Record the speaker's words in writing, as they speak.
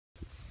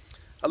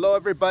Hello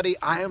everybody,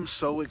 I am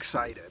so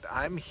excited.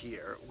 I'm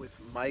here with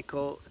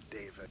Michael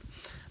David.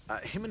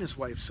 Him and his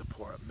wife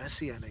support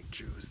Messianic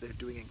Jews. They're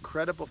doing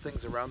incredible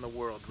things around the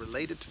world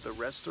related to the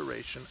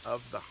restoration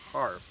of the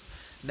harp.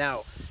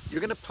 Now, you're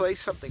going to play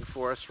something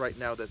for us right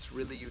now that's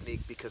really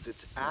unique because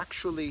it's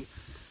actually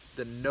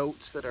the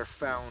notes that are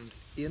found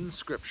in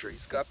Scripture.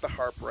 He's got the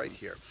harp right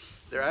here.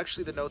 They're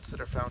actually the notes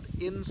that are found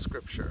in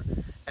Scripture.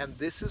 And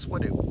this is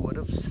what it would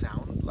have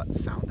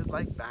sounded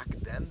like back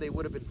then. They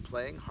would have been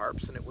playing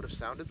harps and it would have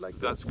sounded like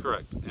this. That's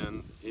correct.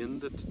 And in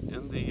the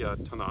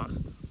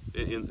Tanakh,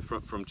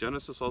 from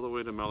Genesis all the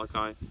way to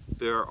Malachi,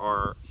 there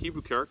are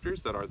Hebrew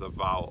characters that are the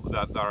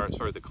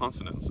the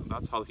consonants, and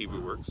that's how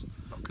Hebrew works.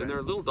 Okay. And there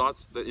are little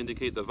dots that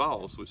indicate the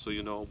vowels, so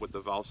you know what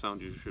the vowel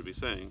sound you should be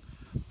saying.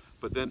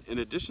 But then in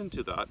addition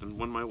to that, and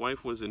when my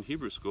wife was in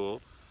Hebrew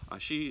school,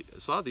 she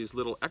saw these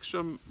little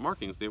extra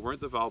markings. They weren't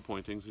the vowel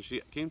pointings. And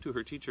she came to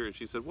her teacher and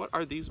she said, "What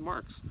are these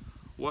marks?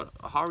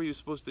 How are you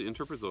supposed to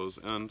interpret those?"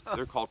 And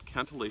they're called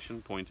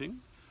cantillation pointing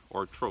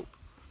or trope.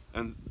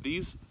 And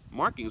these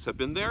markings have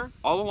been there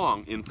all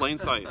along in plain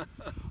sight.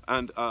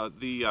 And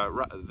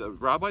the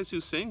rabbis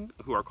who sing,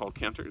 who are called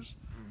cantors,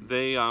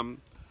 they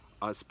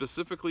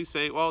specifically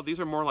say, well, these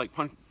are more like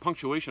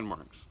punctuation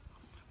marks.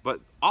 But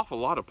awful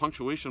lot of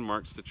punctuation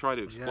marks to try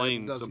to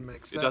explain. It doesn't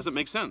make sense. It doesn't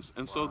make sense.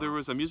 And so there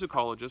was a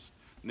musicologist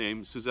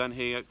named Suzanne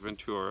Hayek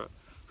Ventura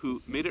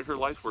who made it her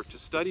life's work to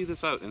study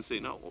this out and say,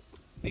 no,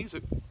 these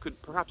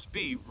could perhaps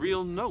be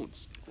real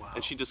notes. Wow.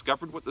 And she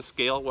discovered what the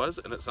scale was,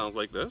 and it sounds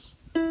like this.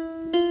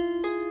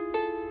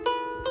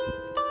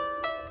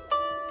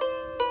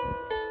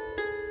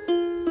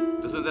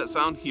 Doesn't that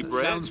sound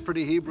Hebraic? It sounds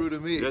pretty Hebrew to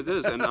me. It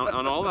is, and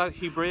on all that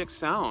Hebraic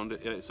sound,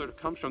 it sort of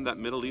comes from that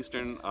Middle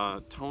Eastern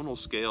tonal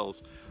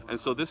scales. And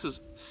so this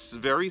is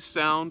very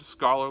sound,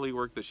 scholarly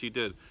work that she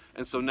did.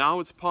 And so now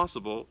it's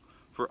possible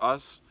for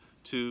us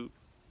to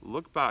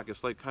look back.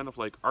 It's like kind of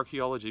like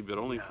archaeology, but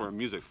only for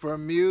music. For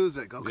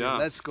music, okay,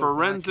 let's go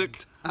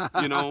forensic,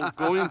 you know,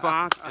 going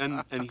back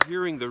and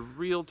hearing the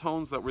real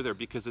tones that were there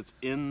because it's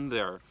in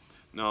there.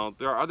 Now,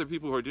 there are other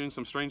people who are doing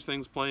some strange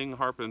things, playing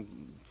harp and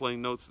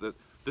playing notes that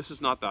this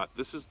is not that.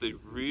 This is the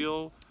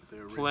real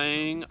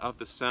playing of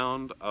the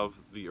sound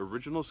of the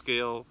original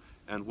scale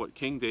and what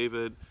King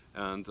David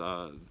and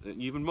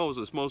even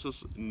Moses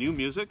knew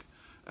music.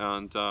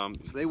 And so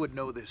they would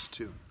know this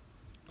tune.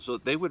 So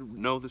they would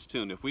know this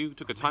tune. If we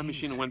took a time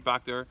machine and went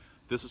back there,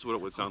 this is what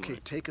it would sound like. Okay,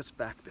 take us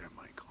back there,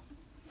 Michael.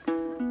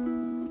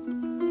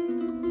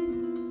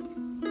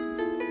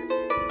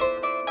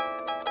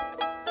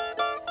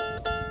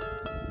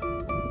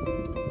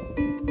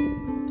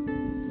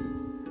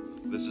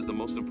 This is the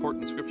most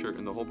important scripture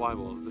in the whole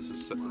Bible. This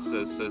says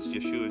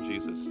Yeshua,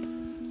 Jesus,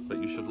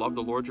 that you should love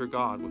the Lord your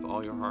God with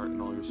all your heart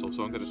and all your soul.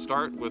 So I'm going to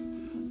start with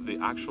the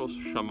actual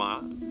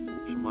Shema.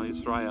 Shema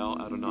Yisrael,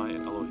 Adonai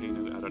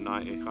Eloheinu,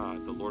 Adonai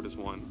Echad. The Lord is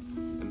one.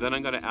 And then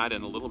I'm going to add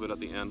in a little bit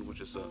at the end,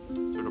 which is sort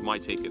of my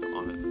take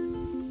on it.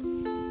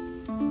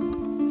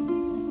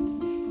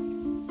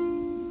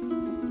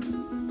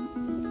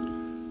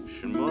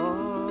 Shema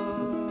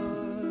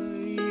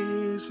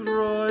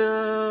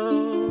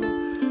Yisrael,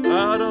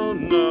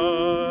 Adonai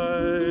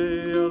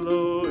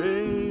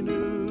Eloheinu,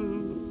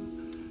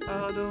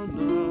 Adonai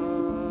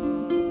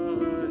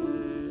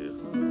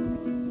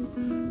Echad.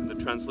 And the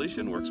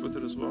translation works with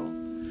it as well.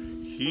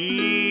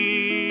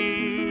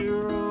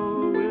 Hear,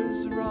 O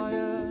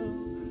Israel,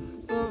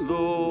 the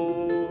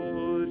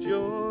Lord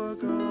your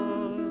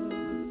God,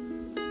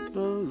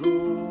 the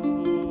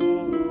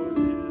Lord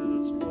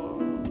is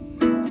one.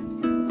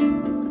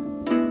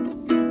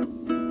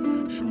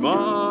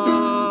 Shema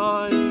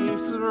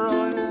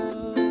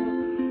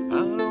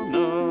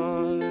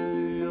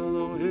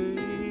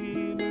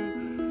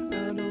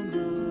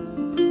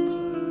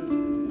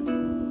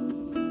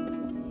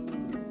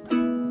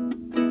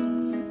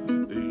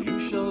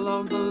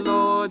love the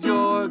Lord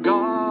your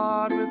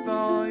God with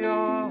all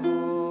your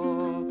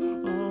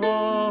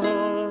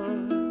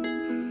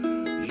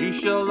heart. You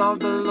shall love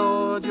the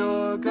Lord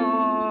your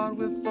God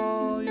with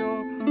all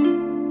your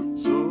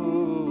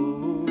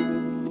soul.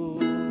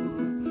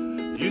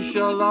 You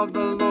shall love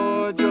the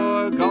Lord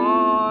your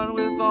God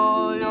with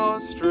all your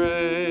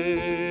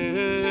strength.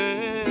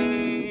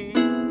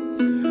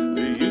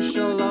 You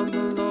shall love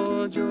the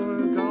Lord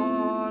your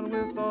God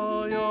with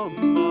all your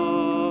mind.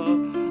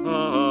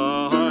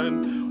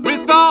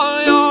 With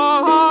all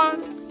your heart,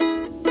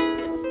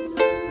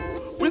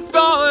 with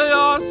all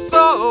your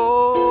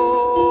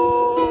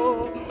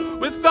soul,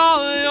 with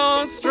all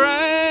your strength,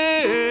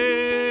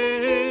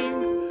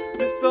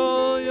 with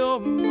all your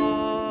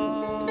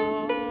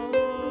mind.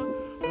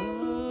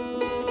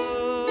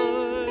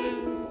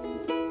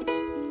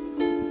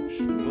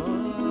 Shema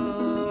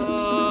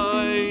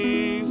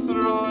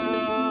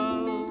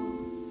Yisrael,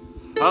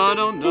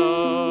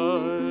 Adonai.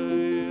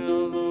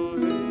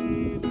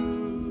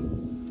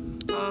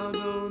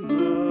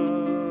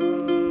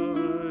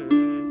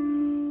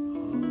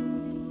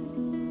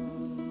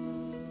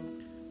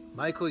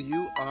 Michael,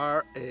 you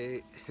are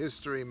a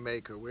history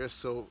maker. We're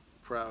so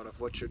proud of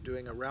what you're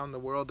doing around the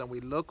world, and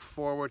we look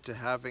forward to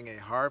having a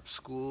harp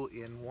school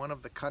in one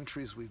of the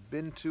countries we've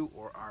been to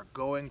or are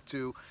going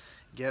to.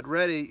 Get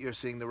ready, you're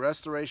seeing the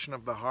restoration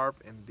of the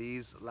harp in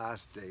these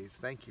last days.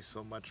 Thank you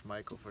so much,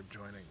 Michael, for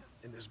joining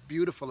in this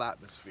beautiful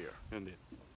atmosphere. Indeed.